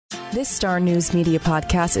This Star News Media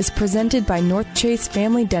podcast is presented by North Chase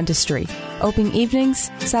Family Dentistry. Open evenings,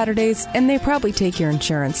 Saturdays, and they probably take your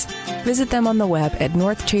insurance. Visit them on the web at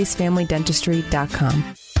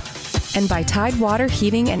northchasefamilydentistry.com. And by Tidewater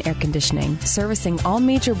Heating and Air Conditioning, servicing all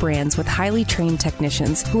major brands with highly trained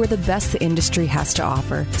technicians who are the best the industry has to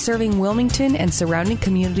offer, serving Wilmington and surrounding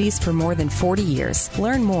communities for more than 40 years.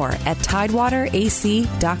 Learn more at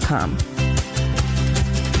tidewaterac.com.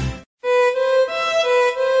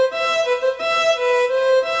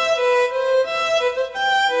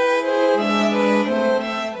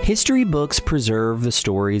 History books preserve the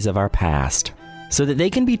stories of our past so that they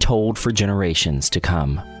can be told for generations to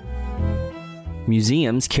come.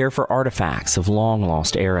 Museums care for artifacts of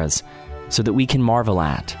long-lost eras so that we can marvel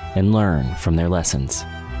at and learn from their lessons.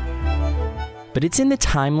 But it's in the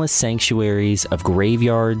timeless sanctuaries of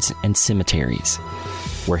graveyards and cemeteries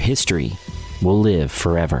where history will live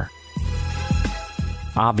forever.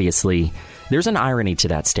 Obviously, there's an irony to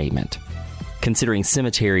that statement, considering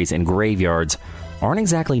cemeteries and graveyards aren't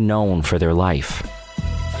exactly known for their life.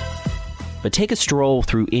 But take a stroll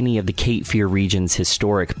through any of the Cape Fear region's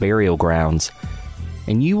historic burial grounds,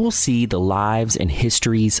 and you will see the lives and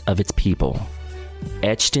histories of its people,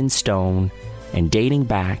 etched in stone and dating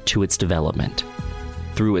back to its development,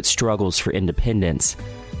 through its struggles for independence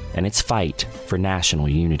and its fight for national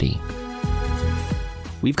unity.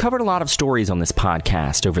 We've covered a lot of stories on this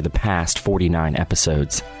podcast over the past 49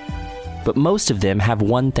 episodes, but most of them have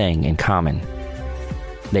one thing in common.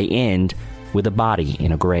 They end with a body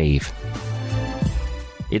in a grave.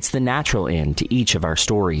 It's the natural end to each of our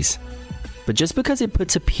stories. But just because it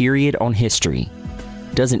puts a period on history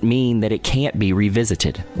doesn't mean that it can't be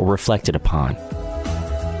revisited or reflected upon.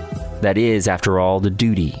 That is, after all, the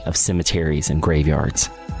duty of cemeteries and graveyards.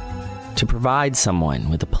 To provide someone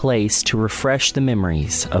with a place to refresh the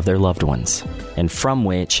memories of their loved ones, and from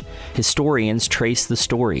which historians trace the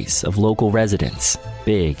stories of local residents,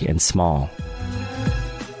 big and small.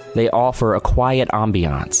 They offer a quiet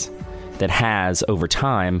ambiance that has, over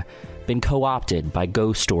time, been co-opted by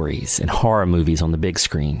ghost stories and horror movies on the big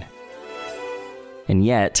screen. And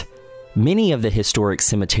yet, many of the historic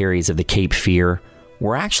cemeteries of the Cape Fear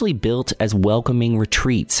were actually built as welcoming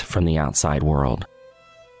retreats from the outside world,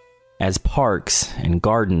 as parks and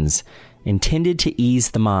gardens intended to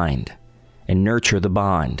ease the mind and nurture the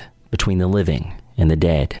bond between the living and the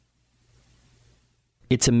dead.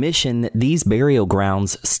 It's a mission that these burial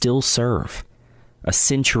grounds still serve, a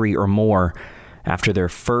century or more after their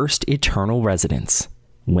first eternal residents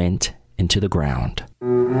went into the ground.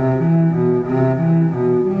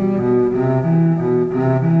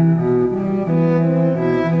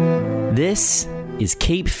 This is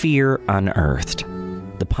Cape Fear Unearthed,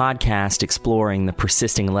 the podcast exploring the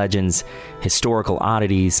persisting legends, historical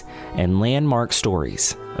oddities, and landmark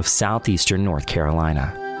stories of southeastern North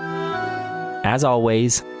Carolina. As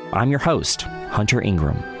always, I'm your host, Hunter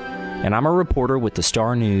Ingram, and I'm a reporter with the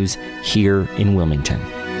Star News here in Wilmington.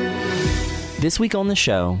 This week on the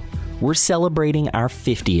show, we're celebrating our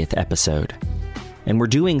 50th episode, and we're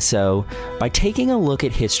doing so by taking a look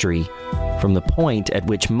at history from the point at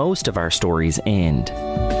which most of our stories end.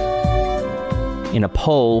 In a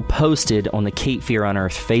poll posted on the Cape Fear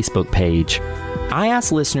Unearthed Facebook page, I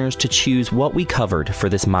asked listeners to choose what we covered for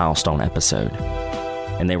this milestone episode,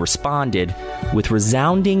 and they responded with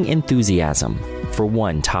resounding enthusiasm for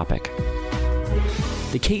one topic.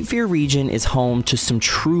 The Cape Fear region is home to some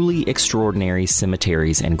truly extraordinary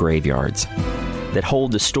cemeteries and graveyards that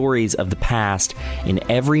hold the stories of the past in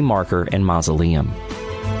every marker and mausoleum.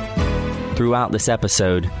 Throughout this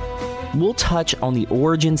episode, we'll touch on the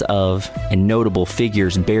origins of and notable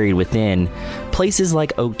figures buried within places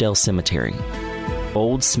like Oakdale Cemetery,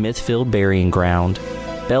 Old Smithfield Burying Ground,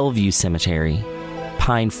 Bellevue Cemetery,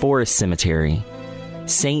 Pine Forest Cemetery,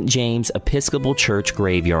 St. James Episcopal Church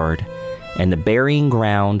Graveyard, and the burying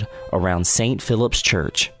ground around St. Philip's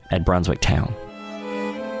Church at Brunswick Town.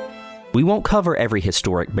 We won't cover every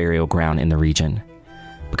historic burial ground in the region,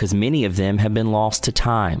 because many of them have been lost to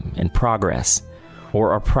time and progress,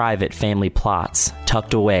 or are private family plots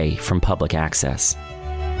tucked away from public access.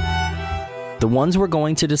 The ones we're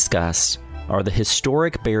going to discuss are the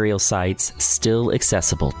historic burial sites still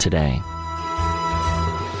accessible today.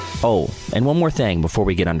 Oh, and one more thing before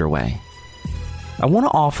we get underway. I want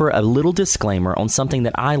to offer a little disclaimer on something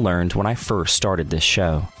that I learned when I first started this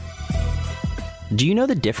show. Do you know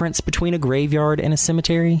the difference between a graveyard and a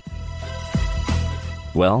cemetery?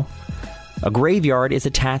 Well, a graveyard is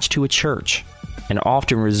attached to a church and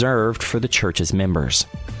often reserved for the church's members,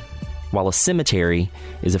 while a cemetery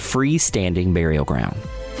is a freestanding burial ground.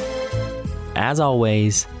 As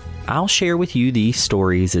always, I'll share with you these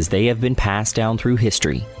stories as they have been passed down through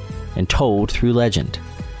history and told through legend.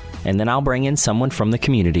 And then I'll bring in someone from the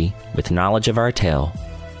community with knowledge of our tale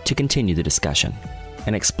to continue the discussion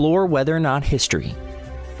and explore whether or not history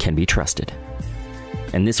can be trusted.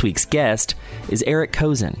 And this week's guest is Eric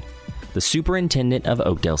Kozin, the superintendent of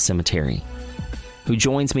Oakdale Cemetery, who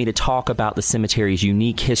joins me to talk about the cemetery's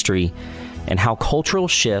unique history and how cultural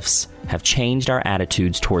shifts have changed our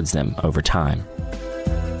attitudes towards them over time.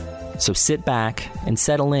 So sit back and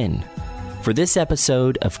settle in for this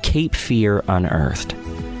episode of Cape Fear Unearthed,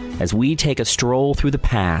 as we take a stroll through the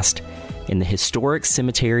past in the historic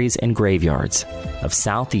cemeteries and graveyards of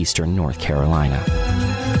southeastern North Carolina.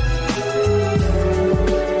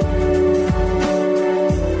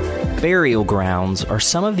 Burial grounds are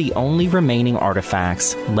some of the only remaining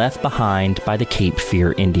artifacts left behind by the Cape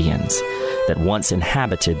Fear Indians that once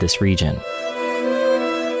inhabited this region.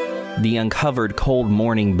 The uncovered Cold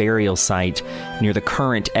Morning burial site near the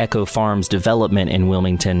current Echo Farms development in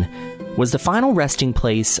Wilmington was the final resting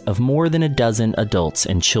place of more than a dozen adults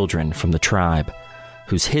and children from the tribe,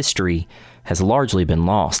 whose history has largely been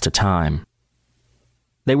lost to time.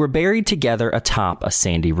 They were buried together atop a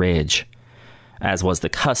sandy ridge, as was the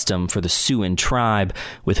custom for the Siouan tribe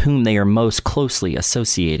with whom they are most closely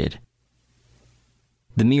associated.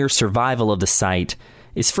 The mere survival of the site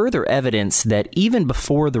is further evidence that even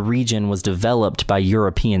before the region was developed by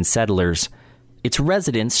European settlers, its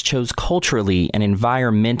residents chose culturally and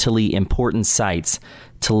environmentally important sites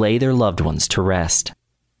to lay their loved ones to rest.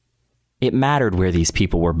 It mattered where these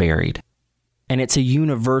people were buried, and it's a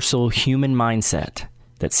universal human mindset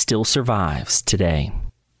that still survives today.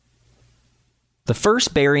 The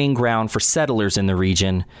first burying ground for settlers in the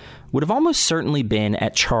region would have almost certainly been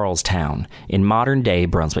at Charlestown in modern-day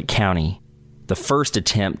Brunswick County, the first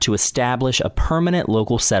attempt to establish a permanent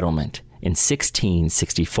local settlement in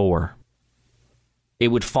 1664. It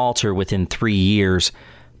would falter within 3 years,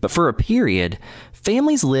 but for a period,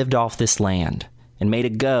 families lived off this land and made a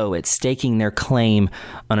go at staking their claim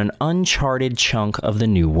on an uncharted chunk of the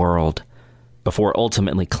New World, before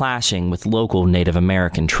ultimately clashing with local Native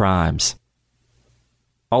American tribes.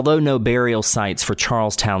 Although no burial sites for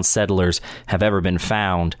Charlestown settlers have ever been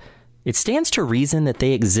found, it stands to reason that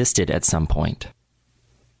they existed at some point.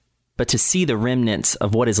 But to see the remnants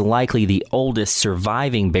of what is likely the oldest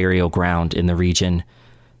surviving burial ground in the region,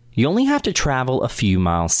 you only have to travel a few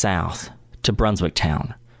miles south to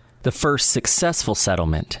Brunswicktown, the first successful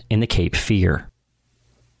settlement in the Cape Fear.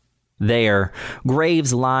 There,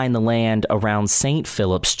 graves line the land around St.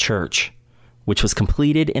 Philip's Church, which was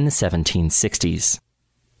completed in the 1760s.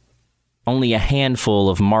 Only a handful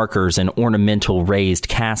of markers and ornamental raised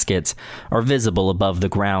caskets are visible above the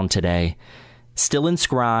ground today, still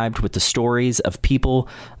inscribed with the stories of people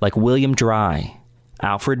like William Dry,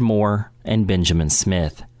 Alfred Moore, and Benjamin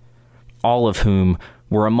Smith, all of whom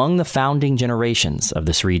were among the founding generations of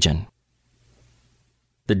this region.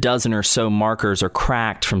 The dozen or so markers are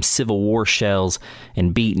cracked from Civil War shells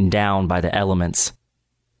and beaten down by the elements,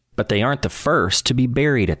 but they aren't the first to be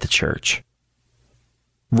buried at the church.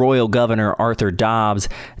 Royal Governor Arthur Dobbs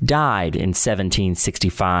died in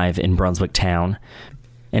 1765 in Brunswicktown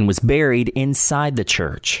and was buried inside the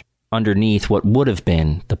church, underneath what would have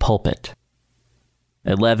been the pulpit.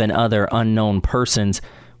 11 other unknown persons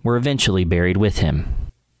were eventually buried with him.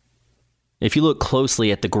 If you look closely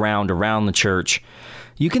at the ground around the church,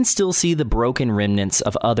 you can still see the broken remnants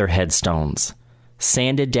of other headstones,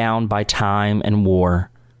 sanded down by time and war,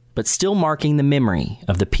 but still marking the memory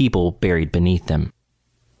of the people buried beneath them.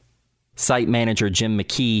 Site manager Jim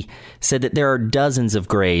McKee said that there are dozens of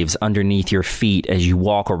graves underneath your feet as you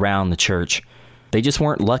walk around the church. They just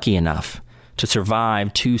weren't lucky enough to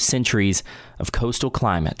survive 2 centuries of coastal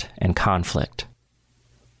climate and conflict.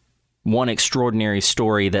 One extraordinary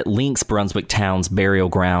story that links Brunswicktown's burial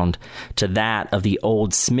ground to that of the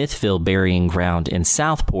old Smithville burying ground in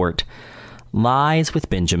Southport lies with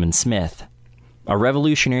Benjamin Smith, a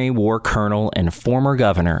Revolutionary War colonel and former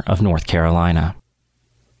governor of North Carolina.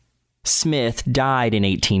 Smith died in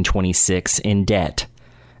 1826 in debt,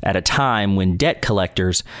 at a time when debt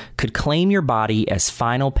collectors could claim your body as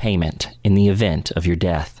final payment in the event of your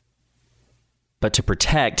death. But to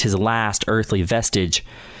protect his last earthly vestige,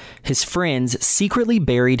 his friends secretly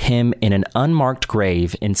buried him in an unmarked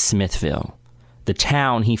grave in Smithville, the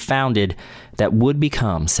town he founded that would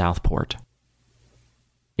become Southport.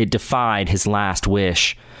 It defied his last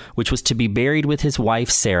wish, which was to be buried with his wife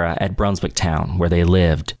Sarah at Brunswicktown, where they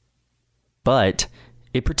lived. But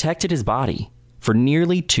it protected his body for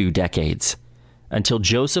nearly 2 decades, until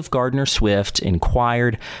Joseph Gardner Swift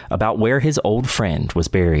inquired about where his old friend was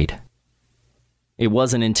buried. It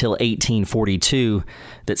wasn't until 1842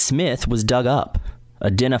 that Smith was dug up,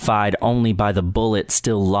 identified only by the bullet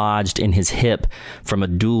still lodged in his hip from a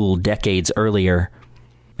duel decades earlier,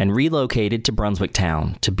 and relocated to Brunswick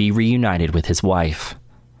Town to be reunited with his wife,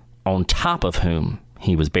 on top of whom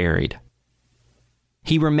he was buried.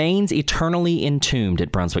 He remains eternally entombed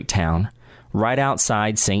at Brunswick Town, right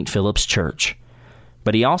outside St. Philip's Church,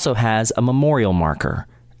 but he also has a memorial marker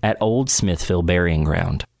at Old Smithville Burying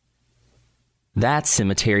Ground. That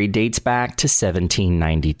cemetery dates back to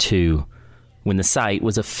 1792, when the site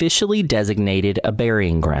was officially designated a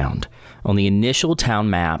burying ground on the initial town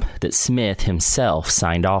map that Smith himself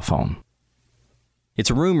signed off on. It's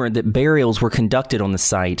rumored that burials were conducted on the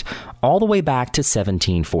site all the way back to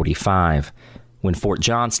 1745, when Fort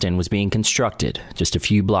Johnston was being constructed just a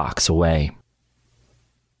few blocks away.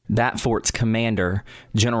 That fort's commander,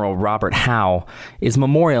 General Robert Howe, is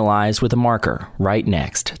memorialized with a marker right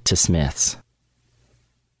next to Smith's.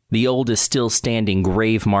 The oldest still standing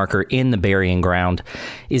grave marker in the burying ground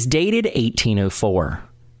is dated 1804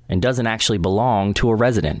 and doesn't actually belong to a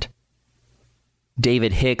resident.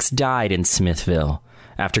 David Hicks died in Smithville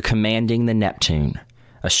after commanding the Neptune,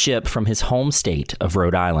 a ship from his home state of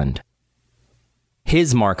Rhode Island.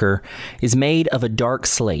 His marker is made of a dark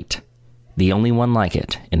slate, the only one like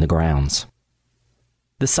it in the grounds.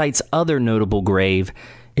 The site's other notable grave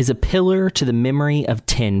is a pillar to the memory of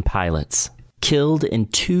 10 pilots killed in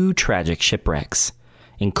 2 tragic shipwrecks,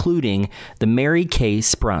 including the Mary K.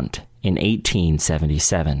 Sprunt in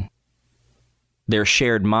 1877. Their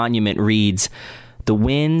shared monument reads, "The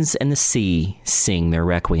winds and the sea sing their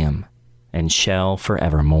requiem, and shall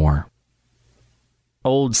forevermore."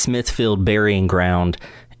 Old Smithfield Burying Ground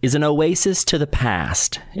is an oasis to the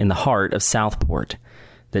past in the heart of Southport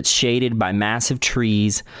that's shaded by massive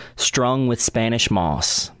trees strung with Spanish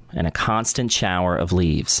moss and a constant shower of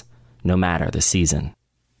leaves, no matter the season.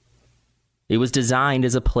 It was designed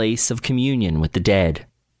as a place of communion with the dead,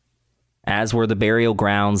 as were the burial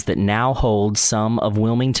grounds that now hold some of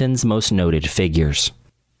Wilmington's most noted figures.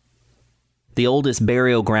 The oldest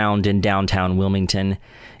burial ground in downtown Wilmington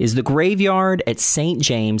is the graveyard at St.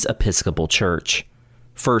 James Episcopal Church,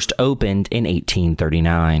 first opened in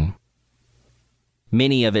 1839.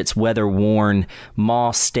 Many of its weather-worn,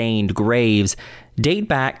 moss-stained graves date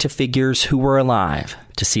back to figures who were alive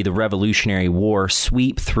to see the Revolutionary War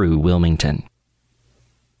sweep through Wilmington.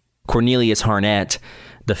 Cornelius Harnett,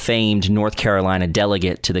 the famed North Carolina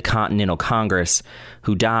delegate to the Continental Congress,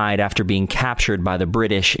 who died after being captured by the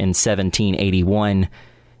British in 1781,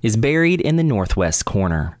 is buried in the northwest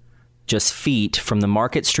corner, just feet from the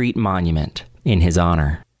Market Street Monument in his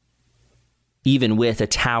honor. Even with a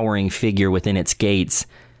towering figure within its gates,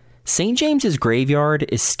 St. James's graveyard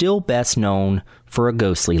is still best known for a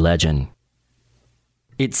ghostly legend.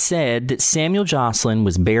 It's said that Samuel Jocelyn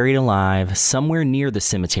was buried alive somewhere near the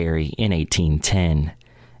cemetery in 1810,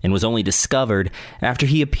 and was only discovered after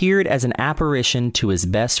he appeared as an apparition to his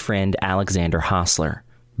best friend Alexander Hostler,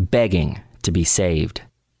 begging to be saved.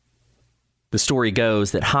 The story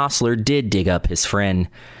goes that Hostler did dig up his friend,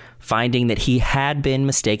 finding that he had been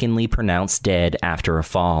mistakenly pronounced dead after a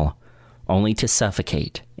fall, only to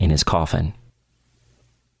suffocate in his coffin.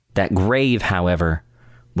 That grave, however,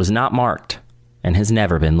 was not marked and has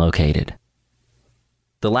never been located.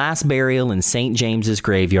 The last burial in St. James's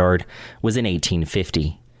graveyard was in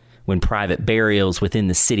 1850, when private burials within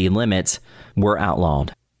the city limits were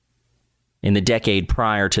outlawed. In the decade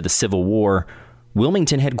prior to the Civil War,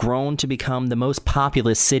 Wilmington had grown to become the most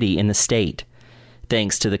populous city in the state,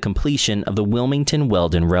 thanks to the completion of the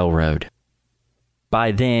Wilmington-Weldon Railroad.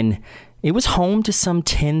 By then, it was home to some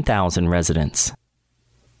 10,000 residents.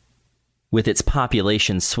 With its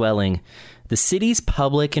population swelling, the city's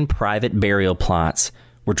public and private burial plots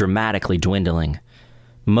were dramatically dwindling,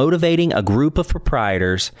 motivating a group of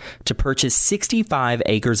proprietors to purchase 65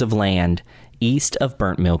 acres of land east of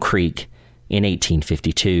Burnt Mill Creek in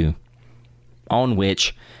 1852, on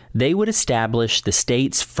which they would establish the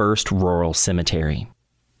state's first rural cemetery.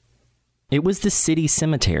 It was the city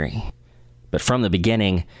cemetery, but from the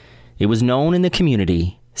beginning, it was known in the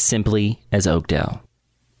community simply as Oakdale.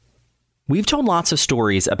 We've told lots of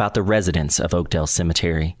stories about the residents of Oakdale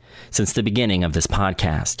Cemetery since the beginning of this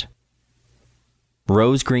podcast.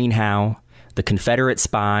 Rose Greenhow, the Confederate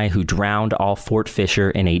spy who drowned off Fort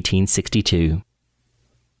Fisher in 1862.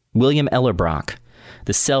 William Ellerbrock,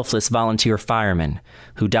 the selfless volunteer fireman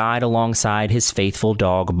who died alongside his faithful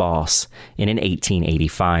dog Boss in an 1880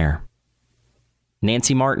 fire.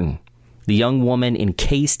 Nancy Martin, the young woman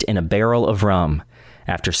encased in a barrel of rum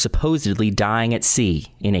after supposedly dying at sea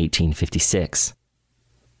in 1856.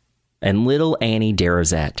 And little Annie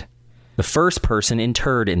Darozette, the first person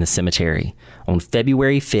interred in the cemetery on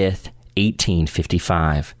February 5th,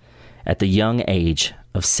 1855, at the young age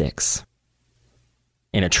of 6.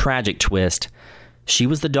 In a tragic twist, she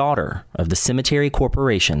was the daughter of the Cemetery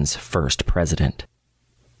Corporation's first president.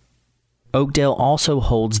 Oakdale also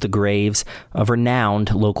holds the graves of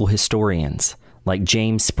renowned local historians like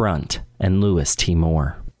James Sprunt and Lewis T.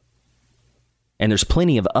 Moore. And there's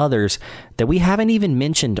plenty of others that we haven't even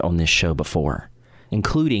mentioned on this show before,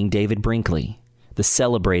 including David Brinkley, the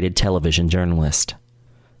celebrated television journalist,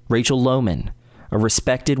 Rachel Lohman, a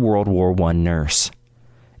respected World War I nurse,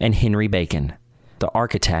 and Henry Bacon, the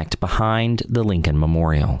architect behind the Lincoln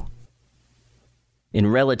Memorial. In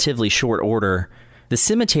relatively short order, the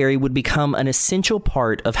cemetery would become an essential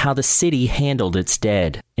part of how the city handled its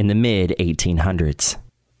dead in the mid-1800s.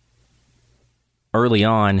 Early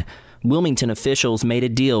on, Wilmington officials made a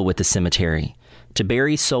deal with the cemetery to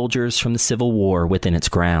bury soldiers from the Civil War within its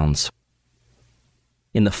grounds.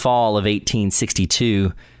 In the fall of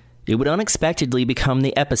 1862, it would unexpectedly become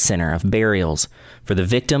the epicenter of burials for the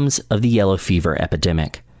victims of the yellow fever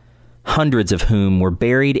epidemic, hundreds of whom were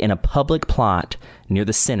buried in a public plot near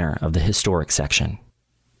the center of the historic section.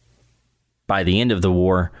 By the end of the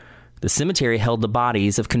war, the cemetery held the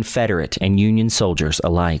bodies of Confederate and Union soldiers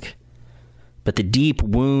alike. But the deep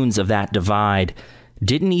wounds of that divide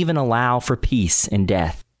didn't even allow for peace in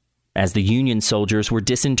death, as the Union soldiers were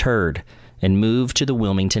disinterred and moved to the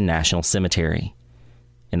Wilmington National Cemetery,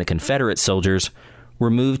 and the Confederate soldiers were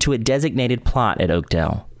moved to a designated plot at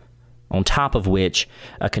Oakdale, on top of which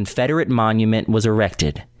a Confederate monument was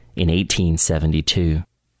erected in 1872.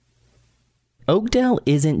 Oakdale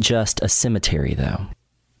isn't just a cemetery, though.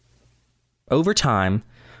 Over time,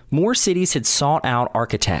 more cities had sought out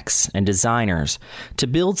architects and designers to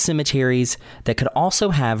build cemeteries that could also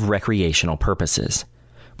have recreational purposes,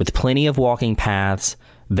 with plenty of walking paths,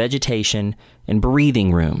 vegetation, and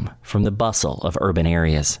breathing room from the bustle of urban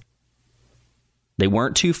areas. They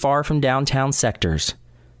weren't too far from downtown sectors,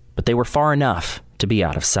 but they were far enough to be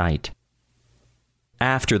out of sight.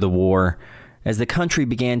 After the war, as the country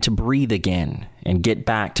began to breathe again and get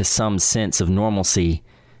back to some sense of normalcy,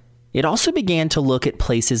 it also began to look at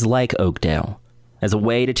places like Oakdale as a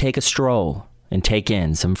way to take a stroll and take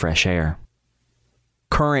in some fresh air.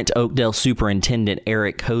 Current Oakdale Superintendent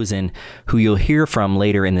Eric Cozen, who you'll hear from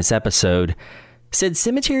later in this episode, said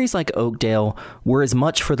cemeteries like Oakdale were as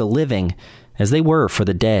much for the living as they were for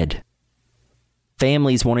the dead.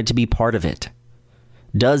 Families wanted to be part of it.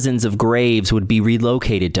 Dozens of graves would be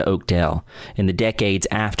relocated to Oakdale in the decades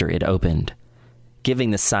after it opened,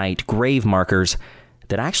 giving the site grave markers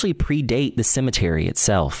that actually predate the cemetery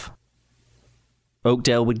itself.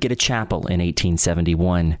 Oakdale would get a chapel in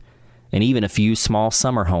 1871, and even a few small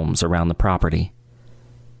summer homes around the property.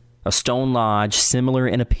 A stone lodge similar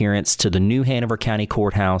in appearance to the new Hanover County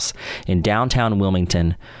Courthouse in downtown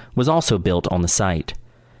Wilmington was also built on the site,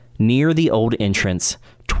 near the old entrance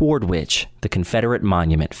toward which the Confederate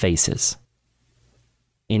monument faces.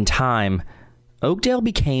 In time, Oakdale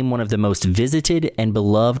became one of the most visited and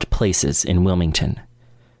beloved places in Wilmington,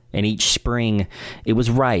 and each spring it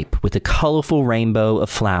was ripe with a colorful rainbow of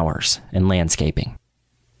flowers and landscaping.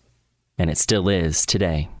 And it still is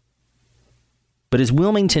today. But as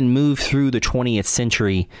Wilmington moved through the 20th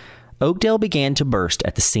century, Oakdale began to burst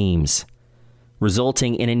at the seams,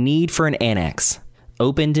 resulting in a need for an annex,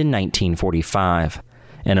 opened in 1945,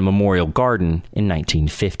 and a memorial garden in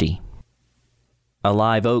 1950. A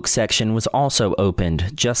live oak section was also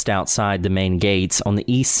opened just outside the main gates on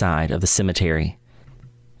the east side of the cemetery.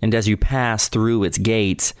 And as you pass through its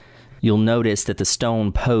gates, you'll notice that the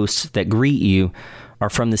stone posts that greet you are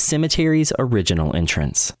from the cemetery's original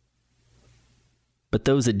entrance. But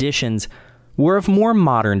those additions were of more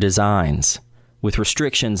modern designs, with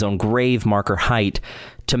restrictions on grave marker height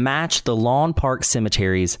to match the lawn park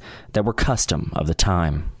cemeteries that were custom of the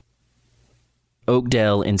time.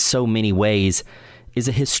 Oakdale, in so many ways, is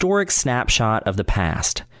a historic snapshot of the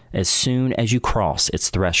past as soon as you cross its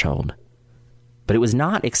threshold. But it was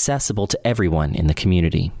not accessible to everyone in the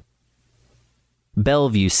community.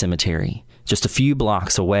 Bellevue Cemetery, just a few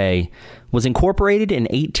blocks away, was incorporated in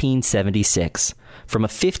 1876 from a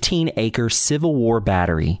 15-acre Civil War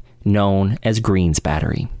battery known as Green's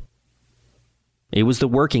Battery. It was the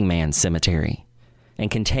working man's cemetery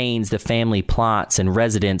and contains the family plots and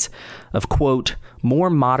residence of, quote, more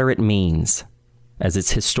moderate means, as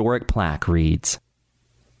its historic plaque reads.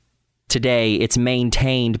 Today, it's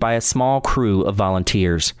maintained by a small crew of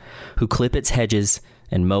volunteers who clip its hedges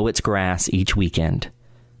and mow its grass each weekend,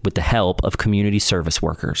 with the help of community service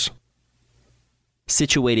workers.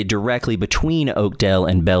 Situated directly between Oakdale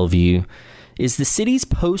and Bellevue is the city's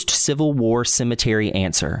post-Civil War cemetery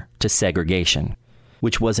answer to segregation,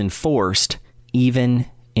 which was enforced even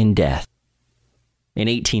in death. In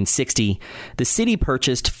 1860, the city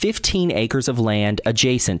purchased 15 acres of land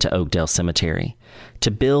adjacent to Oakdale Cemetery to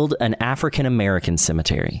build an African American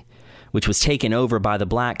cemetery, which was taken over by the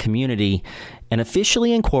black community and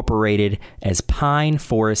officially incorporated as Pine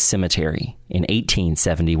Forest Cemetery in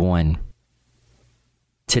 1871.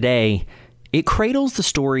 Today, it cradles the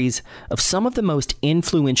stories of some of the most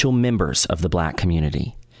influential members of the black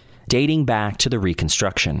community, dating back to the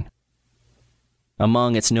Reconstruction.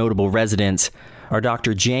 Among its notable residents are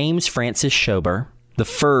Dr. James Francis Schober, the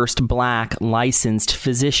first black licensed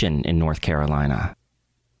physician in North Carolina;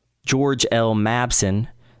 George L. Mabson,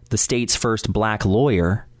 the state's first black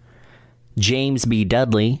lawyer; James B.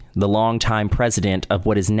 Dudley, the longtime president of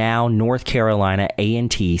what is now North Carolina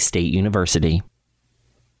A&T State University;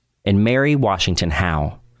 and Mary Washington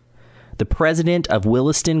Howe, the president of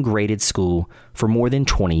Williston Graded School for more than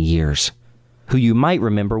 20 years, who you might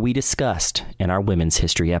remember we discussed in our Women's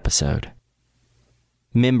History episode.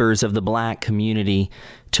 Members of the black community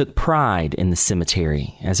took pride in the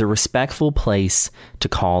cemetery as a respectful place to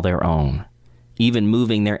call their own, even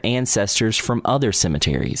moving their ancestors from other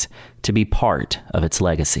cemeteries to be part of its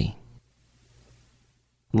legacy.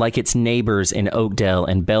 Like its neighbors in Oakdale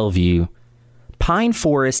and Bellevue, Pine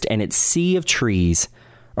Forest and its sea of trees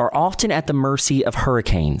are often at the mercy of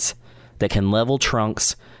hurricanes that can level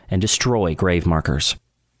trunks and destroy grave markers.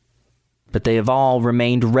 But they have all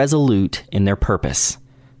remained resolute in their purpose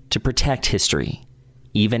to protect history,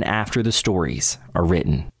 even after the stories are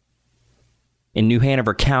written. In New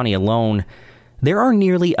Hanover County alone, there are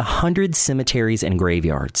nearly 100 cemeteries and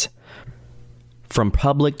graveyards, from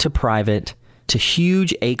public to private to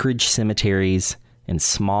huge acreage cemeteries and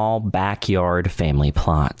small backyard family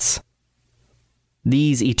plots.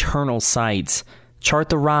 These eternal sites chart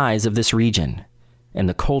the rise of this region and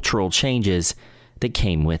the cultural changes that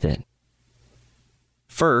came with it.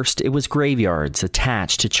 First, it was graveyards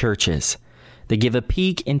attached to churches that give a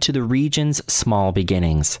peek into the region's small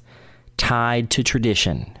beginnings, tied to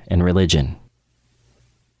tradition and religion.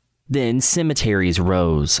 Then cemeteries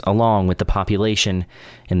rose along with the population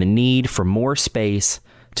and the need for more space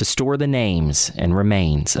to store the names and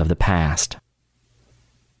remains of the past.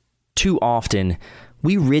 Too often,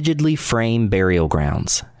 we rigidly frame burial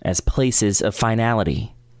grounds as places of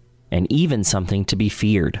finality and even something to be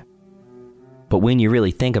feared. But when you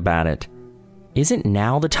really think about it, isn't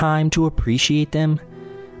now the time to appreciate them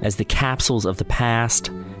as the capsules of the past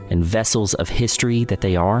and vessels of history that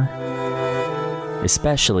they are?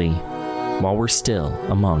 Especially while we're still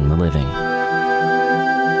among the living.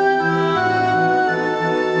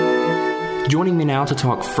 Joining me now to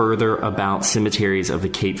talk further about cemeteries of the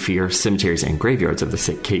Cape Fear, cemeteries and graveyards of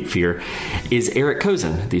the Cape Fear, is Eric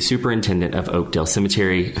Kozin, the superintendent of Oakdale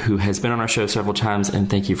Cemetery, who has been on our show several times, and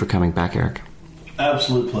thank you for coming back, Eric.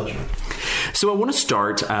 Absolute pleasure. So I want to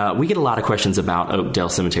start, we get a lot of questions about Oakdale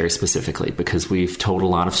Cemetery specifically because we've told a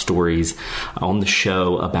lot of stories on the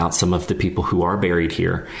show about some of the people who are buried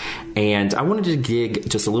here. And I wanted to dig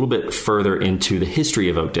just a little bit further into the history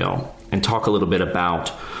of Oakdale and talk a little bit about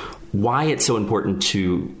why it's so important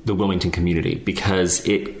to the Wilmington community, because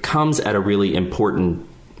it comes at a really important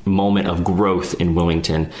moment of growth in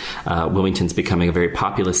Wilmington. Wilmington's becoming a very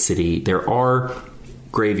populous city. There are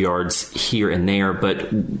graveyards here and there, but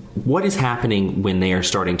what is happening when they are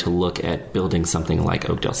starting to look at building something like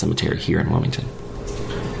Oakdale Cemetery here in Wilmington?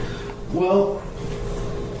 Well,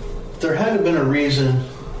 there had to have been a reason,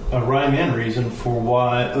 a rhyme and reason, for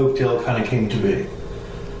why Oakdale kind of came to be.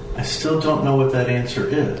 I still don't know what that answer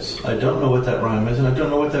is. I don't know what that rhyme is, and I don't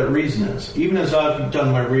know what that reason is. Even as I've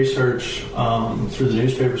done my research through the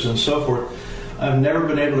newspapers and so forth, I've never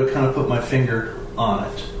been able to kind of put my finger on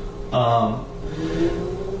it.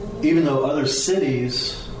 Even though other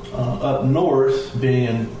cities up north, being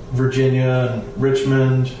in Virginia and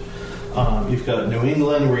Richmond, you've got New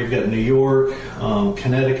England, where you've got New York,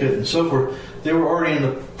 Connecticut, and so forth, they were already in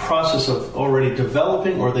the process of already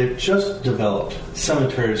developing, or they've just developed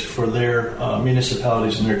cemeteries for their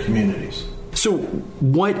municipalities and their communities. So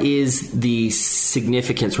what is the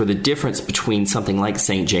significance or the difference between something like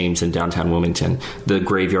St. James in downtown Wilmington, the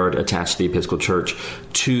graveyard attached to the Episcopal Church,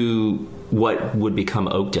 to what would become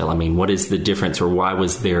Oakdale? I mean, what is the difference, or why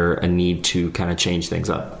was there a need to kind of change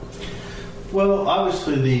things up? Well,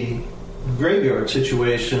 obviously the graveyard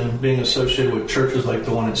situation being associated with churches like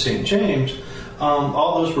the one at St. James,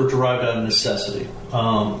 all those were derived out of necessity.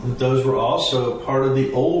 Those were also part of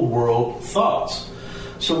the old world thoughts.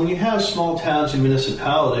 So when you have small towns and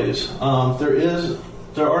municipalities, there is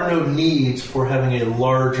there are no needs for having a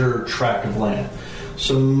larger tract of land.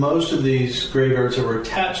 So most of these graveyards that were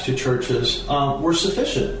attached to churches were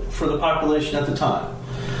sufficient for the population at the time.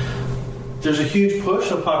 There's a huge push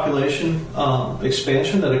of population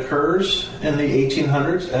expansion that occurs in the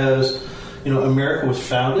 1800s as America was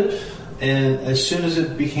founded, and as soon as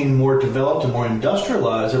it became more developed and more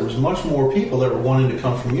industrialized, there was much more people that were wanting to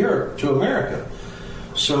come from Europe to America.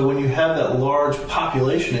 So when you have that large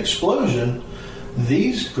population explosion,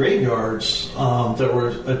 these graveyards that were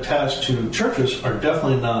attached to churches are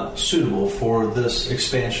definitely not suitable for this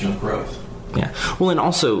expansion of growth. Yeah. Well, and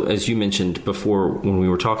also, as you mentioned before when we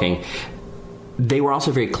were talking, they were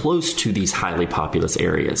also very close to these highly populous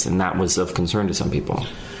areas, and that was of concern to some people.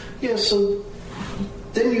 Yeah, so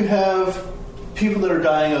then you have people that are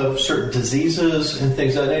dying of certain diseases and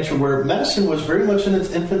things of that nature, where medicine was very much in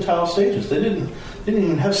its infantile stages. They didn't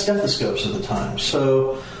even have stethoscopes at the time.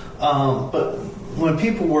 So, but when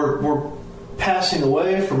people were passing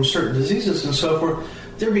away from certain diseases and so forth,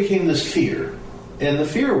 there became this fear. And the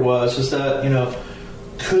fear is that,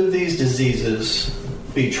 could these diseases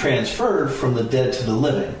be transferred from the dead to the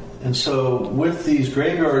living? And so with these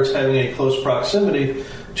graveyards having a close proximity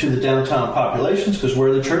to the downtown populations, because where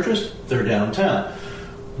are the churches? They're downtown.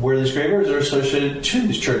 Where these graveyards are associated to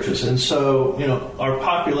these churches. And so, our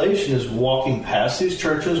population is walking past these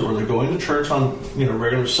churches, or they're going to church on,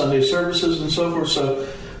 regular Sunday services and so forth. So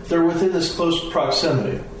they're within this close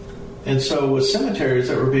proximity. And so with cemeteries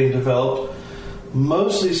that were being developed,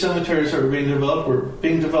 most of these cemeteries that were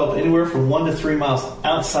being developed anywhere from 1 to 3 miles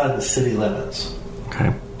outside the city limits.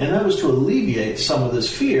 Okay. And that was to alleviate some of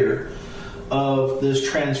this fear of this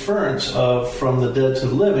transference from the dead to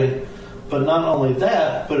the living. But not only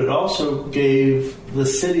that, but it also gave the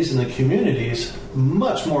cities and the communities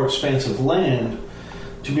much more expansive land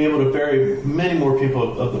to be able to bury many more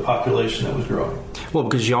people of the population that was growing. Well,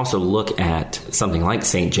 because you also look at something like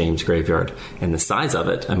St. James Graveyard and the size of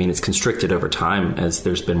it. I mean, it's constricted over time as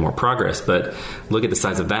there's been more progress, but look at the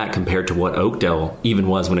size of that compared to what Oakdale even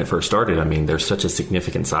was when it first started. I mean, there's such a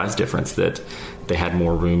significant size difference that they had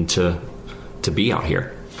more room to be out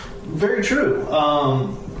here. Very true.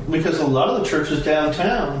 Because a lot of the churches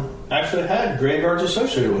downtown actually had graveyards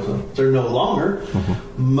associated with them. They're no longer.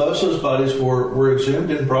 Mm-hmm. Most of those bodies were exhumed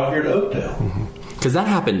and brought here to Oakdale. Because that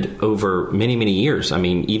happened over many, many years. I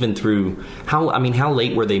mean, even through how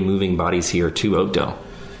late were they moving bodies here to Oakdale?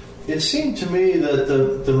 It seemed to me that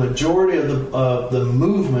the majority of the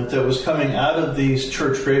movement that was coming out of these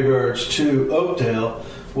church graveyards to Oakdale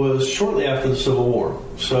was shortly after the Civil War.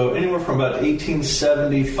 So anywhere from about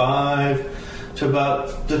 1875 to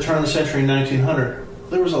about the turn of the century, 1900,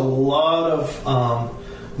 there was a lot of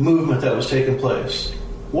movement that was taking place.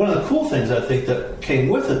 One of the cool things I think that came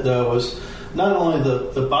with it, though, was not only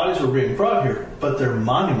the bodies were being brought here, but their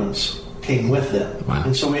monuments came with them. Wow.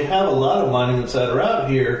 And so we have a lot of monuments that are out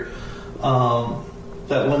here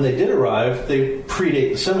that when they did arrive, they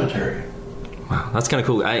predate the cemetery. Wow, that's kind of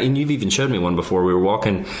cool. And you've even showed me one before. We were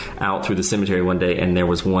walking out through the cemetery one day, and there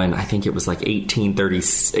was one, I think it was like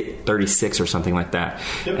 1836 or something like that.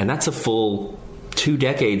 Yep. And that's a full 2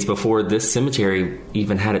 decades before this cemetery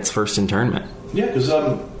even had its first interment. Yeah, because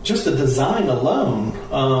just the design alone,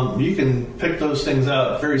 you can pick those things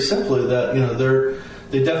out very simply that,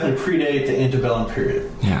 they definitely predate the antebellum period.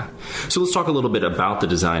 Yeah. So let's talk a little bit about the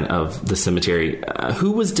design of the cemetery.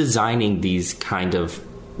 Who was designing these kind of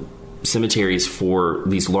cemeteries for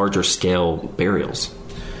these larger scale burials?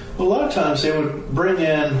 Well, a lot of times they would bring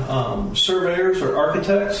in surveyors or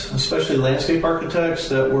architects, especially landscape architects,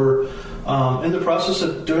 that were in the process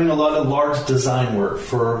of doing a lot of large design work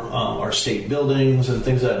for our state buildings and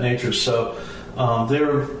things of that nature. So they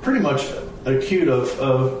were pretty much acute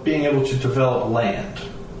of being able to develop land.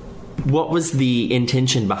 What was the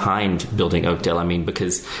intention behind building Oakdale? I mean,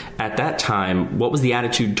 because at that time, what was the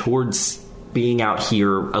attitude towards being out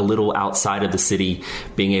here a little outside of the city,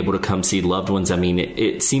 being able to come see loved ones? I mean,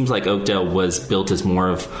 it seems like Oakdale was built as more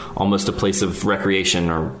of almost a place of recreation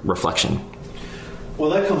or reflection. Well,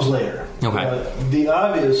 that comes later. Okay. The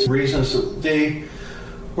obvious reason is that they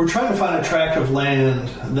were trying to find a tract of land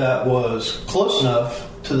that was close enough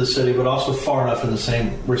to the city, but also far enough in the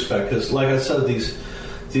same respect. Because, like I said,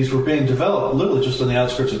 these were being developed literally just on the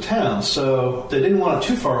outskirts of town. So they didn't want it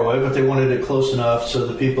too far away, but they wanted it close enough so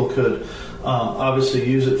that people could obviously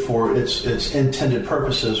use it for its intended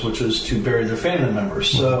purposes, which is to bury their family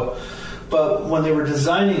members. So, but when they were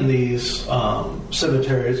designing these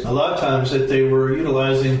cemeteries, a lot of times that they were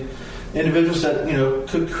utilizing individuals that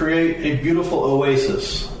could create a beautiful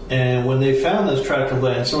oasis. And when they found this tract of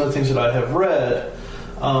land, some of the things that I have read,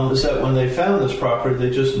 is that when they found this property, they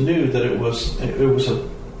just knew that it was a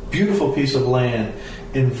beautiful piece of land,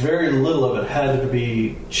 and very little of it had to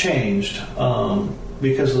be changed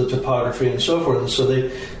because of the topography and so forth. And so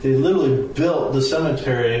they literally built the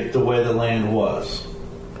cemetery the way the land was.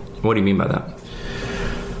 What do you mean by that?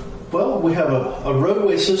 Well, we have a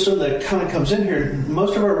roadway system that kind of comes in here.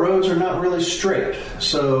 Most of our roads are not really straight.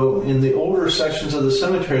 So in the older sections of the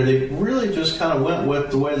cemetery, they really just kind of went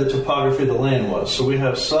with the way the topography of the land was. So we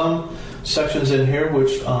have some sections in here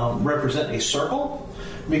which represent a circle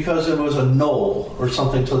because it was a knoll or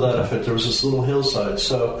something to that effect. There was this little hillside.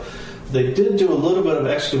 So they did do a little bit of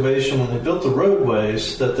excavation when they built the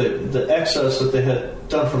roadways, that the excess that they had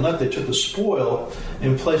done from that, they took the spoil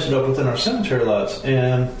and placed it up within our cemetery lots.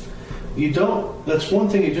 And that's one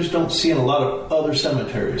thing you just don't see in a lot of other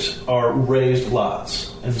cemeteries, are raised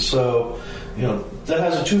lots. And so, that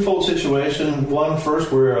has a twofold situation. One,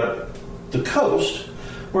 first, we're at the coast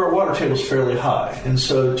where our water table is fairly high. And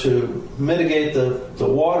so to mitigate the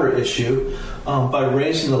water issue, by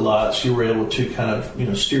raising the lots, you were able to kind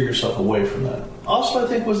of, steer yourself away from that. Also, I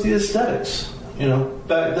think, was the aesthetics.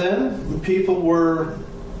 Back then, people were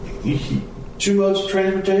two modes of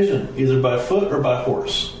transportation, either by foot or by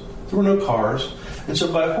horse. There were no cars. And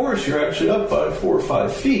so by horse, you're actually up by 4 or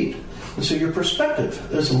 5 feet. And so your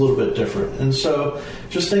perspective is a little bit different. And so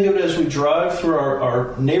just think of it as we drive through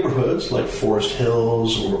our neighborhoods, like Forest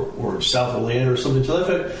Hills or South of Leander or something to that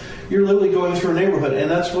effect. You're literally going through a neighborhood, and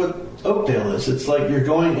that's what Oakdale is. It's like you're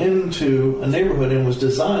going into a neighborhood, and was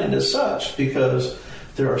designed as such because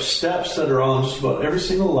there are steps that are on just about every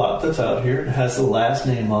single lot that's out here. It has the last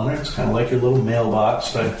name on it. It's kind of like your little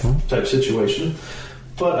mailbox type situation.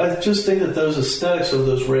 But I just think that those aesthetics of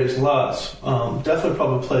those raised lots definitely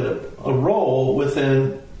probably played a role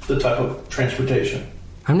within the type of transportation.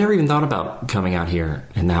 I've never even thought about coming out here,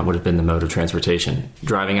 and that would have been the mode of transportation.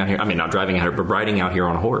 Driving out here, not driving out here, but riding out here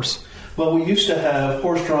on a horse. Well, we used to have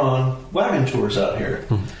horse-drawn wagon tours out here.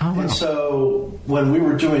 Oh, wow. And so when we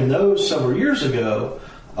were doing those several years ago,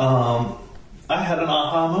 I had an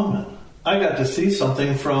aha moment. I got to see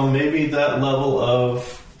something from maybe that level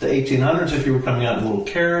of the 1800s, if you were coming out in a little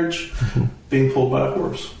carriage, being pulled by a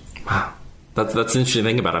horse. Wow. That's an interesting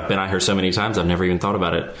thing about it. I've been out here so many times, I've never even thought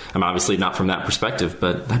about it. I'm obviously not from that perspective,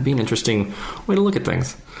 but that'd be an interesting way to look at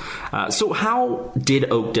things. So how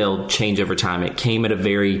did Oakdale change over time? It came at a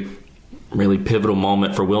very really pivotal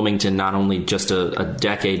moment for Wilmington, not only just a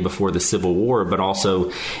decade before the Civil War, but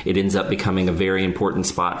also it ends up becoming a very important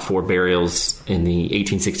spot for burials in the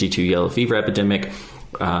 1862 yellow fever epidemic.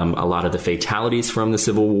 A lot of the fatalities from the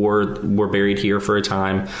Civil War were buried here for a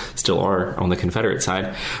time, still are on the Confederate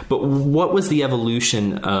side. But what was the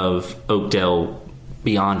evolution of Oakdale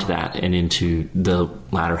beyond that and into the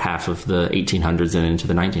latter half of the 1800s and into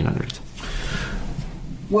the 1900s?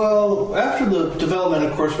 Well, after the development,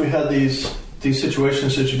 of course, we had these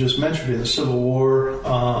situations that you just mentioned in the Civil War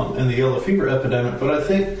and the yellow fever epidemic. But I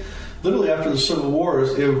think literally after the Civil War,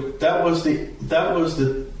 that was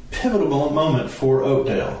the pivotal moment for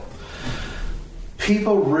Oakdale.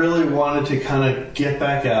 People really wanted to kind of get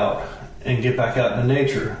back out into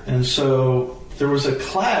nature. And so there was a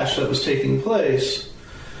clash that was taking place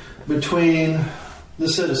between the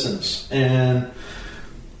citizens. And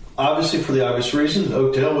obviously, for the obvious reason,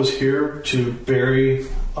 Oakdale was here to bury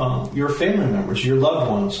your family members, your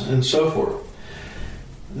loved ones, and so forth.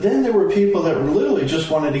 Then there were people that literally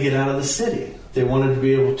just wanted to get out of the city. They wanted to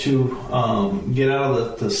be able to get out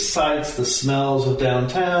of the sights, the smells of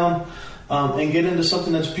downtown, and get into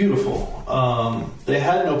something that's beautiful. They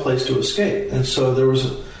had no place to escape. And so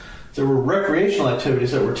there were recreational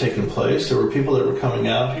activities that were taking place. There were people that were coming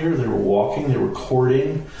out here. They were walking. They were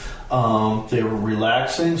courting. They were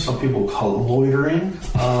relaxing. Some people call it loitering.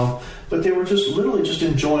 But they were just literally just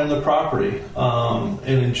enjoying the property and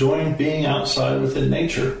enjoying being outside within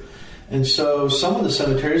nature. And so some of the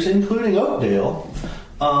cemeteries, including Oakdale,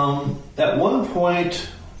 at one point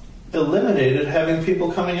eliminated having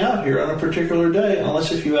people coming out here on a particular day,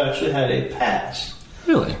 unless if you actually had a pass.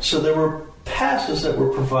 Really? So there were passes that were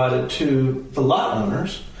provided to the lot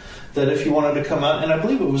owners that if you wanted to come out, and I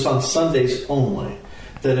believe it was on Sundays only,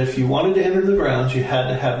 that if you wanted to enter the grounds, you had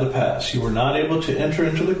to have the pass. You were not able to enter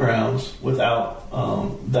into the grounds without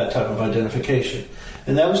that type of identification.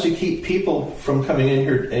 And that was to keep people from coming in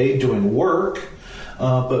here, A, doing work,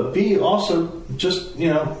 but B, also just,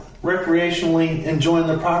 recreationally enjoying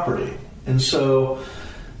the property. And so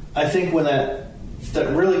I think when that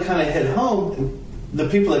really kind of hit home, the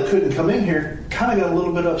people that couldn't come in here kind of got a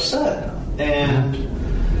little bit upset. And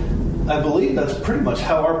I believe that's pretty much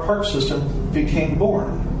how our park system became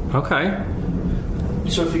born. Okay.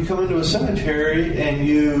 So if you come into a cemetery and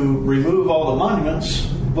you remove all the monuments,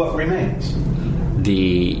 what remains?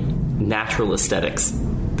 The natural aesthetics,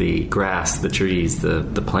 the grass, the trees, the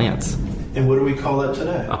plants. And what do we call that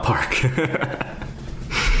today? A park.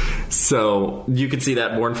 So you could see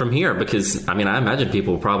that born from here because, I mean, I imagine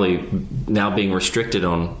people probably now being restricted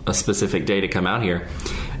on a specific day to come out here.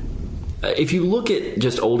 If you look at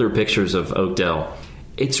just older pictures of Oakdale,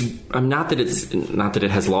 it's not that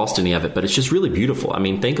it has lost any of it, but it's just really beautiful. I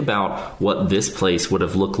mean, think about what this place would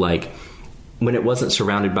have looked like when it wasn't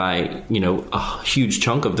surrounded by, a huge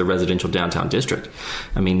chunk of the residential downtown district.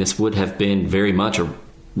 I mean, this would have been very much a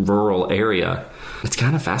rural area. It's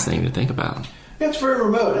kind of fascinating to think about. It's very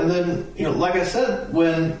remote. And then, like I said,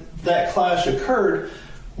 when that clash occurred,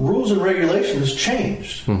 rules and regulations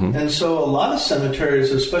changed. Mm-hmm. And so a lot of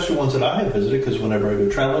cemeteries, especially ones that I have visited, because whenever I go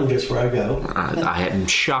traveling, guess where I go? I am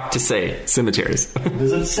shocked to say cemeteries.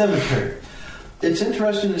 Visit a cemetery. It's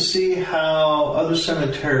interesting to see how other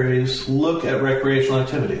cemeteries look at recreational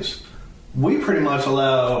activities. We pretty much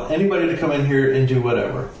allow anybody to come in here and do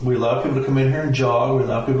whatever. We allow people to come in here and jog. We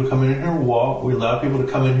allow people to come in here and walk. We allow people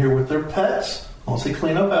to come in here with their pets once they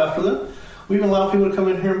clean up after them. We even allow people to come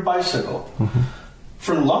in here and bicycle. Mm-hmm.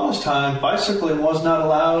 For the longest time, bicycling was not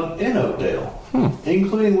allowed in Oakdale,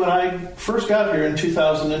 including when I first got here in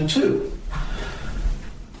 2002.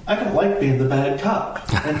 I don't like being the bad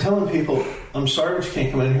cop and telling people, I'm sorry, but you can't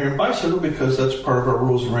come in here and bicycle because that's part of our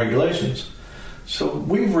rules and regulations. So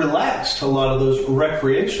we've relaxed a lot of those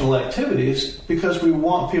recreational activities because we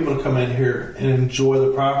want people to come in here and enjoy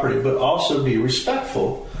the property, but also be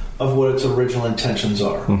respectful of what its original intentions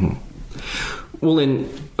are. Mm-hmm. Well,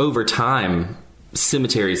 over time,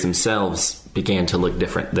 cemeteries themselves began to look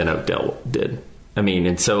different than Oakdale did. I mean,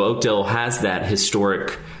 and so Oakdale has that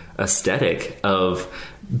historic aesthetic of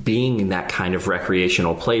being in that kind of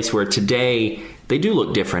recreational place where today they do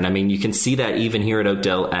look different. I mean, you can see that even here at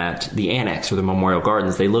Oakdale at the Annex or the Memorial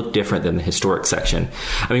Gardens, they look different than the historic section.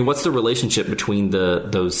 I mean, what's the relationship between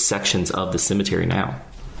those sections of the cemetery now?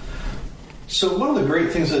 So one of the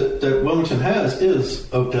great things that Wilmington has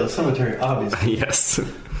is Oakdale Cemetery, obviously. Yes.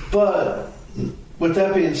 But with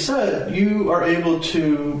that being said, you are able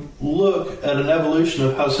to look at an evolution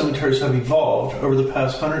of how cemeteries have evolved over the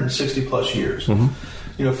past 160 plus years.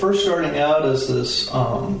 Mm-hmm. First starting out as this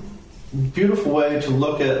beautiful way to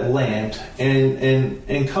look at land and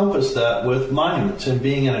encompass that with monuments and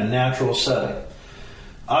being in a natural setting.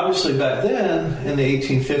 Obviously back then, in the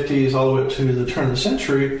 1850s all the way up to the turn of the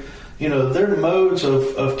century, their modes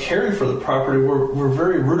of caring for the property were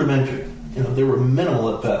very rudimentary. They were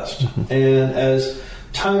minimal at best. Mm-hmm. And as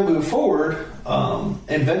time moved forward,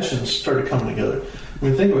 inventions started coming together. I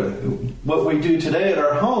mean, think about it. What we do today at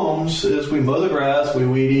our homes is we mow the grass, we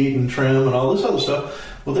weed eat and trim and all this other stuff.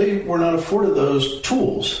 Well, they were not afforded those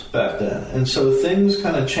tools back then. And so things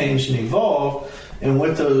kind of changed and evolved. And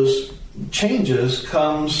with those changes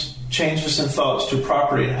comes changes in thoughts to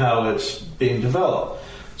property and how it's being developed.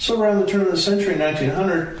 So around the turn of the century,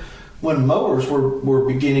 1900, when mowers were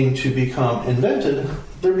beginning to become invented,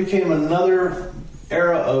 there became another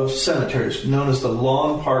era of cemeteries known as the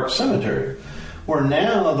lawn park cemetery, where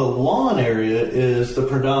now the lawn area is the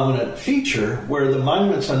predominant feature, where the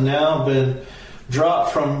monuments have now been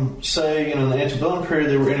dropped from, say, in the antebellum period,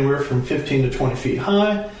 they were anywhere from 15 to 20 feet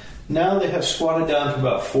high. Now they have squatted down to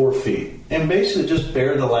about 4 feet and basically just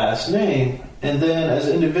bear the last name. And then as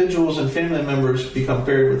individuals and family members become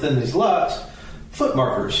buried within these lots, foot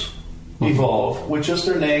markers evolve with just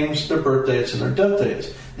their names, their birth dates, and their death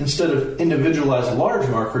dates. Instead of individualized large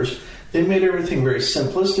markers, they made everything very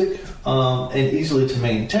simplistic and easily to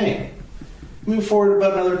maintain. Move forward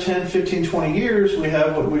about another 10, 15, 20 years, we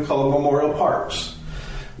have what we call memorial parks,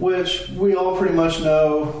 which we all pretty much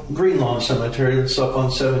know. Greenlawn Cemetery that's up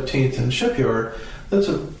on 17th and Shipyard, that's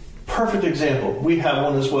a perfect example. We have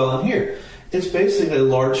one as well in here. It's basically a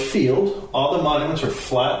large field. All the monuments are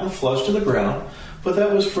flat and flush to the ground, but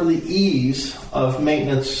that was for the ease of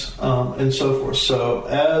maintenance and so forth. So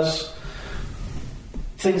as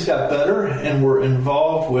things got better and were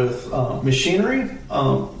involved with machinery,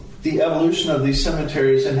 the evolution of these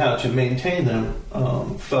cemeteries and how to maintain them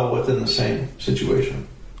fell within the same situation.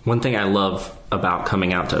 One thing I love about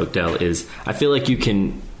coming out to Oakdale is I feel like you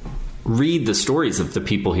can read the stories of the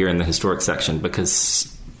people here in the historic section because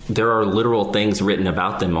there are literal things written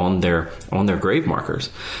about them on their grave markers,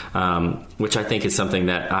 which I think is something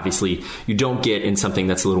that obviously you don't get in something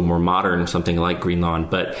that's a little more modern, something like Greenlawn.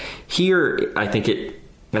 But here, I think it,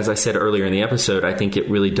 as I said earlier in the episode, I think it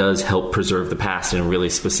really does help preserve the past in a really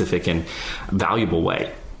specific and valuable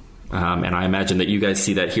way. And I imagine that you guys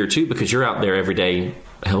see that here too, because you're out there every day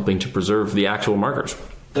helping to preserve the actual markers.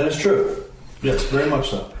 That is true. Yes, very much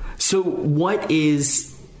so. So what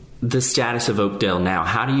is the status of Oakdale now?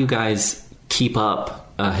 How do you guys keep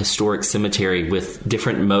up a historic cemetery with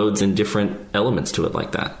different modes and different elements to it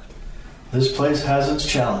like that? This place has its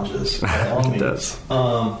challenges, by all means.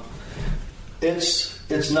 It does.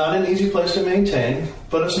 It's not an easy place to maintain,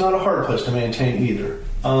 but it's not a hard place to maintain either.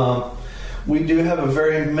 We do have a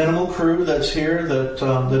very minimal crew that's here that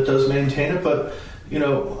does maintain it, but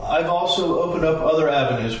I've also opened up other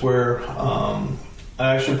avenues where I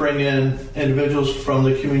actually bring in individuals from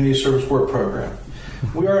the Community Service Work Program.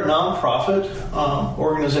 We are a nonprofit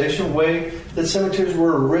organization, way that cemeteries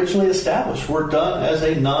were originally established. We're done as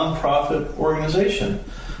a nonprofit organization.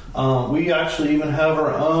 We actually even have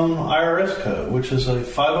our own IRS code, which is a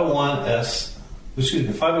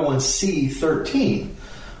 501c13.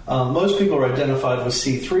 Most people are identified with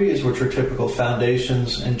C3s, which are typical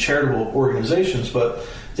foundations and charitable organizations, but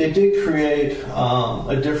they did create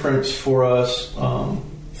a difference for us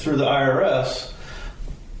through the IRS,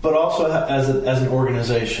 but also as an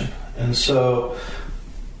organization. And so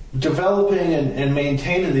developing and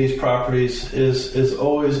maintaining these properties is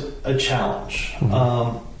always a challenge.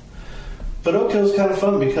 Mm-hmm. But Oakdale is kind of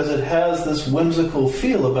fun because it has this whimsical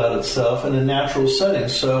feel about itself in a natural setting.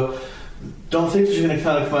 So don't think that you're going to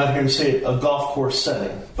kind of come out here and say a golf course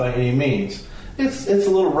setting by any means. It's a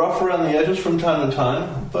little rough around the edges from time to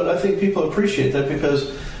time, but I think people appreciate that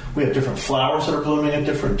because we have different flowers that are blooming at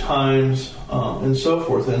different times and so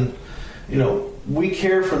forth. And, we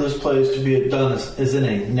care for this place to be done as in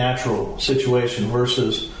a natural situation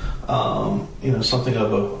versus, something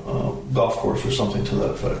of a golf course or something to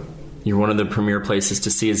that effect. You're one of the premier places to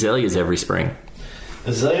see azaleas every spring.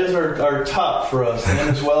 Azaleas are top for us, and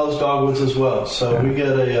as well as dogwoods as well. So we get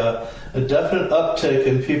a definite uptick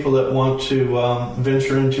in people that want to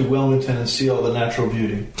venture into Wilmington and see all the natural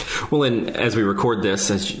beauty. Well, and as we record this,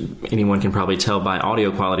 as anyone can probably tell by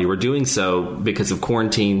audio quality, we're doing so because of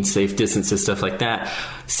quarantine, safe distances, stuff like that.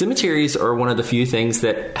 Cemeteries are one of the few things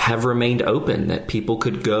that have remained open that people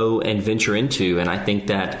could go and venture into, and I think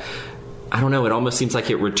that I don't know, it almost seems like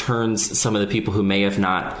it returns some of the people who may have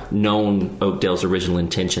not known Oakdale's original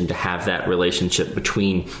intention to have that relationship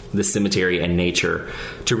between the cemetery and nature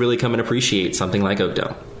to really come and appreciate something like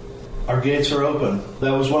Oakdale. Our gates are open.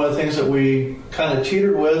 That was one of the things that we kind of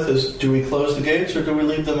teetered with is, do we close the gates or do we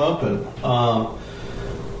leave them open?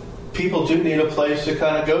 People do need a place to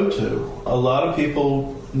kind of go to. A lot of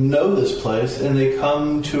people know this place and they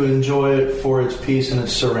come to enjoy it for its peace and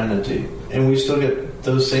its serenity. And we still get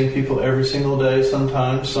those same people every single day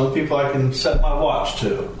sometimes. Some people I can set my watch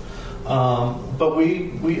to. But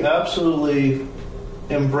we absolutely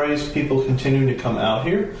embrace people continuing to come out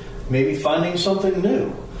here, maybe finding something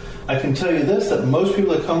new. I can tell you this, that most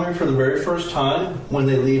people that come here for the very first time, when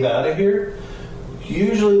they leave out of here,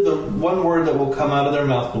 usually the one word that will come out of their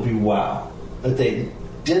mouth will be wow. That they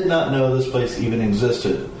did not know this place even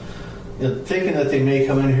existed. Thinking that they may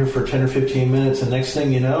come in here for 10 or 15 minutes, and next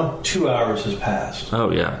thing you know, 2 hours has passed.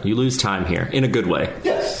 Oh, yeah. You lose time here, in a good way.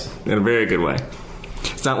 Yes. In a very good way.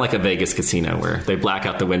 It's not like a Vegas casino where they black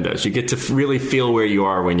out the windows. You get to really feel where you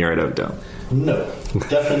are when you're at Oakdale. No,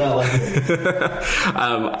 definitely not like that.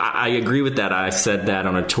 I agree with that. I said that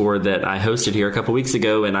on a tour that I hosted here a couple weeks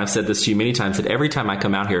ago, and I've said this to you many times, that every time I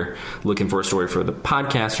come out here looking for a story for the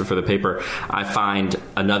podcast or for the paper, I find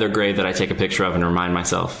another grave that I take a picture of and remind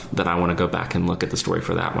myself that I want to go back and look at the story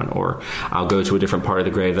for that one. Or I'll go to a different part of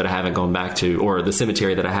the grave that I haven't gone back to, or the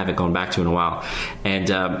cemetery that I haven't gone back to in a while. And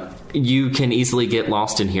you can easily get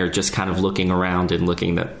lost in here just kind of looking around and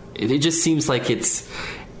looking that it just seems like it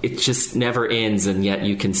just never ends, and yet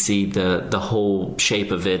you can see the whole shape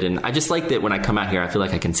of it. And I just like that when I come out here, I feel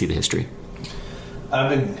like I can see the history. I've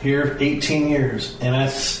been here 18 years, and I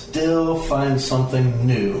still find something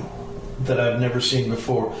new that I've never seen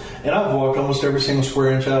before. And I've walked almost every single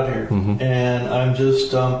square inch out here. Mm-hmm. And I'm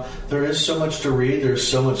just, there is so much to read, there's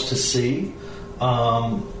so much to see.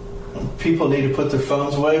 People need to put their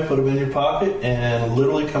phones away, put them in your pocket, and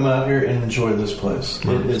literally come out here and enjoy this place.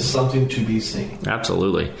 It is something to be seen.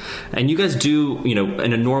 Absolutely. And you guys do,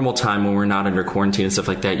 in a normal time when we're not under quarantine and stuff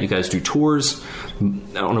like that, you guys do tours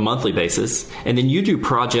on a monthly basis. And then you do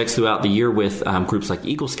projects throughout the year with groups like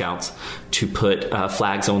Eagle Scouts to put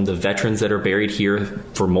flags on the veterans that are buried here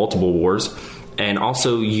for multiple wars. And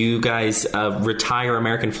also you guys retire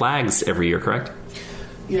American flags every year, correct?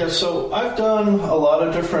 Yeah, so I've done a lot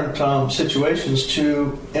of different situations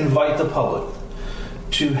to invite the public,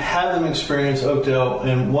 to have them experience Oakdale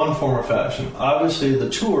in one form or fashion. Obviously, the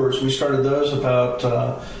tours, we started those about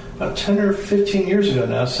about 10 or 15 years ago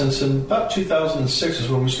now, since in about 2006 is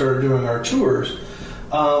when we started doing our tours.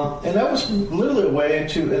 And that was literally a way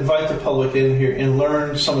to invite the public in here and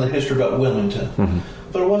learn some of the history about Wilmington. Mm-hmm.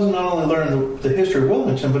 But it wasn't not only learning the history of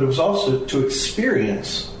Wilmington, but it was also to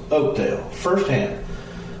experience Oakdale firsthand.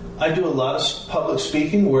 I do a lot of public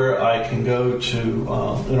speaking where I can go to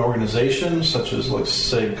an organization such as, let's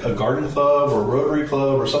say, a garden club or Rotary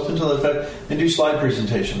Club or something to that effect and do slide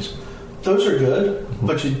presentations. Those are good,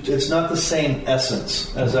 but it's not the same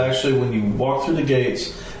essence as actually when you walk through the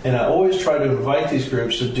gates. And I always try to invite these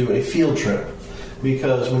groups to do a field trip,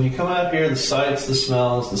 because when you come out here, the sights, the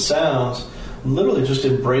smells, the sounds literally just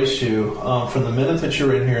embrace you from the minute that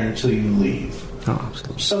you're in here until you leave. Oh,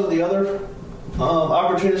 absolutely. Some of the other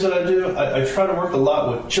opportunities that I do, I try to work a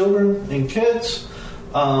lot with children and kids.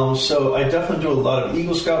 So I definitely do a lot of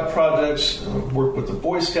Eagle Scout projects, work with the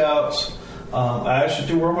Boy Scouts. I actually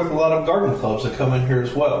do work with a lot of garden clubs that come in here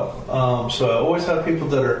as well. So I always have people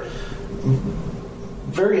that are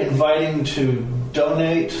very inviting to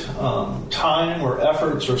donate time or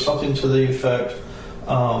efforts or something to the effect,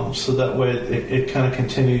 so that way it kind of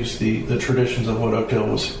continues the traditions of what Oakdale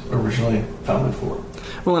was originally founded for.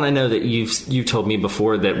 Well, and I know that you've told me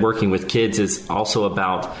before that working with kids is also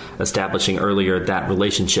about establishing earlier that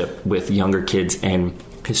relationship with younger kids and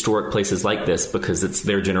historic places like this, because it's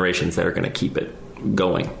their generations that are going to keep it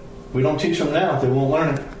going. We don't teach them now, they won't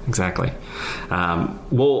learn it. Exactly.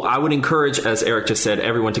 Well, I would encourage, as Eric just said,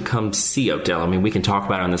 everyone to come see Oakdale. I mean, we can talk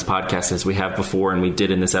about it on this podcast as we have before and we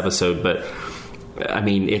did in this episode, but I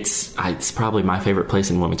mean, it's probably my favorite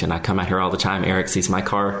place in Wilmington. I come out here all the time. Eric sees my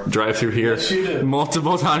car drive through here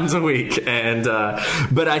multiple times a week, and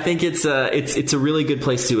but I think it's a really good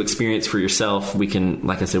place to experience for yourself. We can,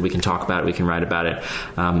 like I said, we can talk about it, we can write about it,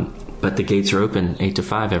 but the gates are open 8 to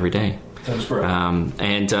 5 every day. That's correct.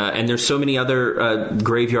 And there's so many other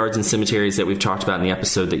graveyards and cemeteries that we've talked about in the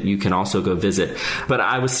episode that you can also go visit. But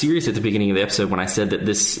I was serious at the beginning of the episode when I said that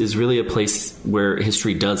this is really a place where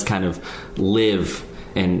history does kind of live,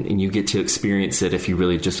 and you get to experience it if you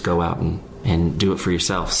really just go out and do it for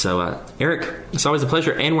yourself. So, Eric, it's always a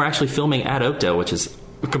pleasure. And we're actually filming at Oakdale, which is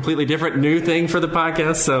a completely different new thing for the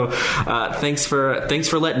podcast. So thanks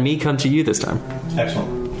for letting me come to you this time.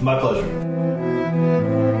 Excellent. My pleasure.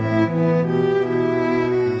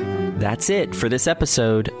 That's it for this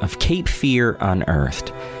episode of Cape Fear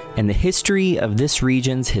Unearthed and the history of this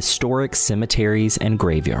region's historic cemeteries and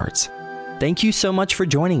graveyards. Thank you so much for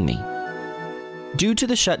joining me. Due to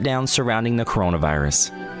the shutdown surrounding the coronavirus,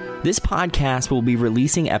 this podcast will be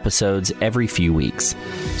releasing episodes every few weeks,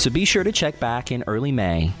 so be sure to check back in early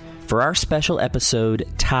May for our special episode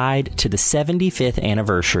tied to the 75th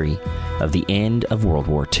anniversary of the end of World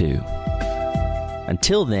War II.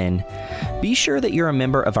 Until then, be sure that you're a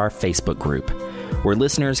member of our Facebook group, where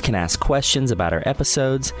listeners can ask questions about our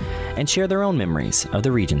episodes and share their own memories of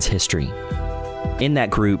the region's history. In that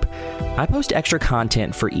group, I post extra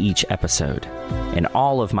content for each episode and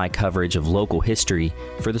all of my coverage of local history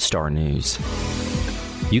for the Star News.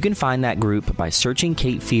 You can find that group by searching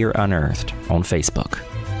Cape Fear Unearthed on Facebook.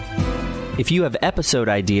 If you have episode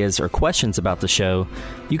ideas or questions about the show,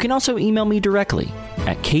 you can also email me directly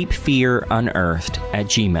at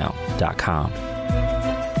capefearunearthed@gmail.com.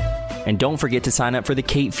 And don't forget to sign up for the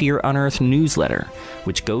Cape Fear Unearthed newsletter,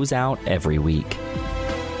 which goes out every week.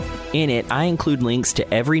 In it, I include links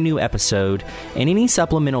to every new episode and any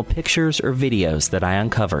supplemental pictures or videos that I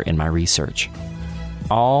uncover in my research,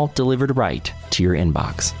 all delivered right to your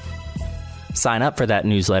inbox. Sign up for that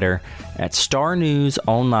newsletter at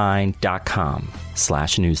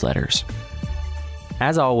starnewsonline.com/newsletters.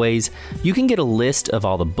 As always, you can get a list of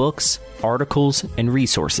all the books, articles, and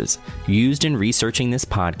resources used in researching this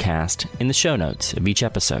podcast in the show notes of each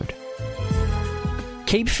episode.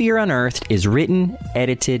 Cape Fear Unearthed is written,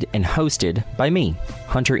 edited, and hosted by me,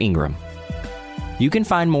 Hunter Ingram. You can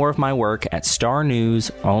find more of my work at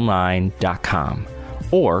starnewsonline.com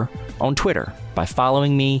or on Twitter by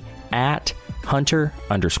following me at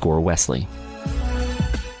Hunter_Wesley.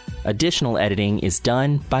 Additional editing is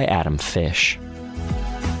done by Adam Fish.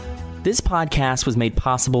 This podcast was made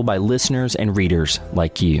possible by listeners and readers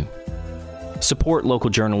like you. Support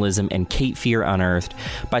local journalism and Cape Fear Unearthed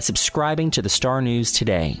by subscribing to the Star News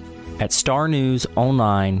today at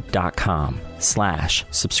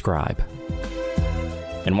starnewsonline.com/subscribe.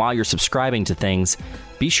 And while you're subscribing to things,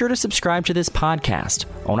 be sure to subscribe to this podcast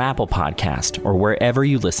on Apple Podcast or wherever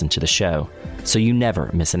you listen to the show, so you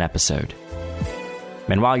never miss an episode.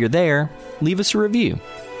 And while you're there, leave us a review,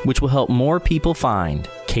 which will help more people find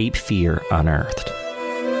Cape Fear Unearthed.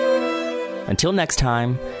 Until next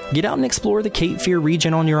time, get out and explore the Cape Fear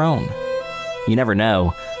region on your own. You never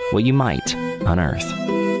know what you might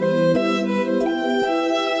unearth.